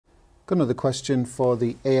Got another question for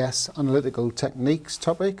the AS Analytical Techniques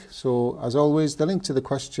topic. So as always, the link to the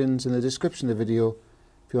questions in the description of the video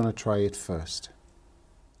if you want to try it first.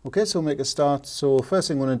 Okay, so we'll make a start. So first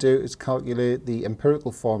thing I want to do is calculate the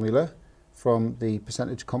empirical formula from the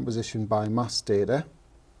percentage composition by mass data.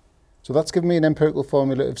 So that's given me an empirical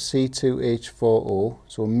formula of C2H4O.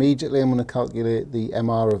 So immediately I'm going to calculate the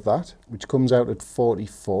MR of that, which comes out at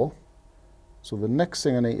 44. So the next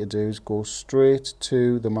thing I need to do is go straight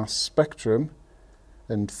to the mass spectrum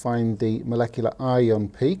and find the molecular ion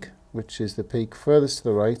peak, which is the peak furthest to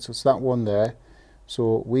the right. So it's that one there.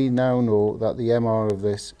 So we now know that the MR of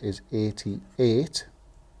this is 88,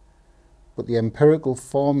 but the empirical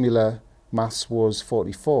formula mass was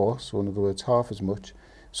 44, so in other words half as much.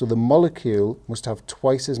 So the molecule must have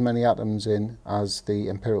twice as many atoms in as the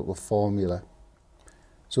empirical formula.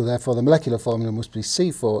 So therefore the molecular formula must be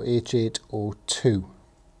C4H8O2.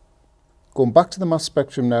 Going back to the mass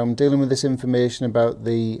spectrum now, I'm dealing with this information about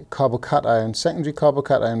the carbocation, secondary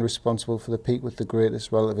carbocation responsible for the peak with the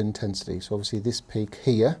greatest relative intensity. So obviously this peak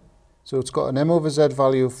here. So it's got an M over Z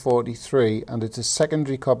value of 43 and it's a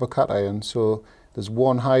secondary carbocation, so there's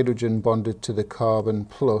one hydrogen bonded to the carbon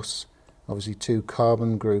plus obviously two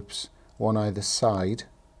carbon groups, one either side.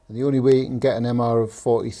 And the only way you can get an MR of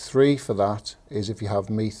 43 for that is if you have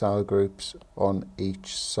methyl groups on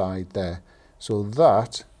each side there. So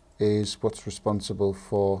that is what's responsible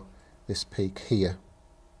for this peak here.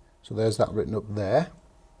 So there's that written up there.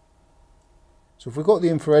 So if we've got the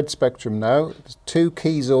infrared spectrum now, there's two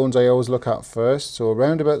key zones I always look at first. So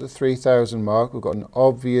around about the 3000 mark, we've got an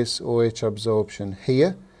obvious OH absorption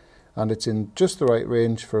here, and it's in just the right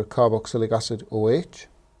range for a carboxylic acid OH.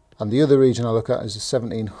 And the other region I look at is the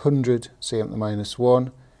 1700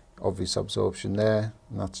 Cm-1, obvious absorption there,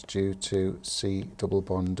 and that's due to C double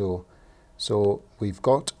bond O. So we've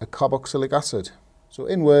got a carboxylic acid. So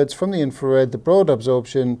in words, from the infrared, the broad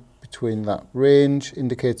absorption between that range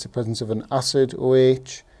indicates the presence of an acid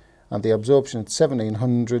OH, and the absorption at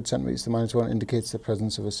 1700 cm-1 indicates the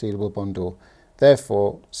presence of a C double bond O.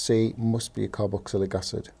 Therefore, C must be a carboxylic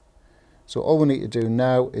acid. So all we need to do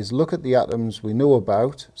now is look at the atoms we know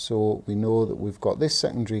about. So we know that we've got this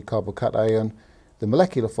secondary carbocation. The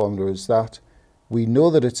molecular formula is that. We know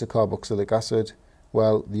that it's a carboxylic acid.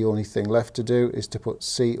 Well, the only thing left to do is to put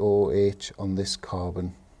COOH on this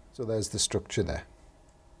carbon. So there's the structure there.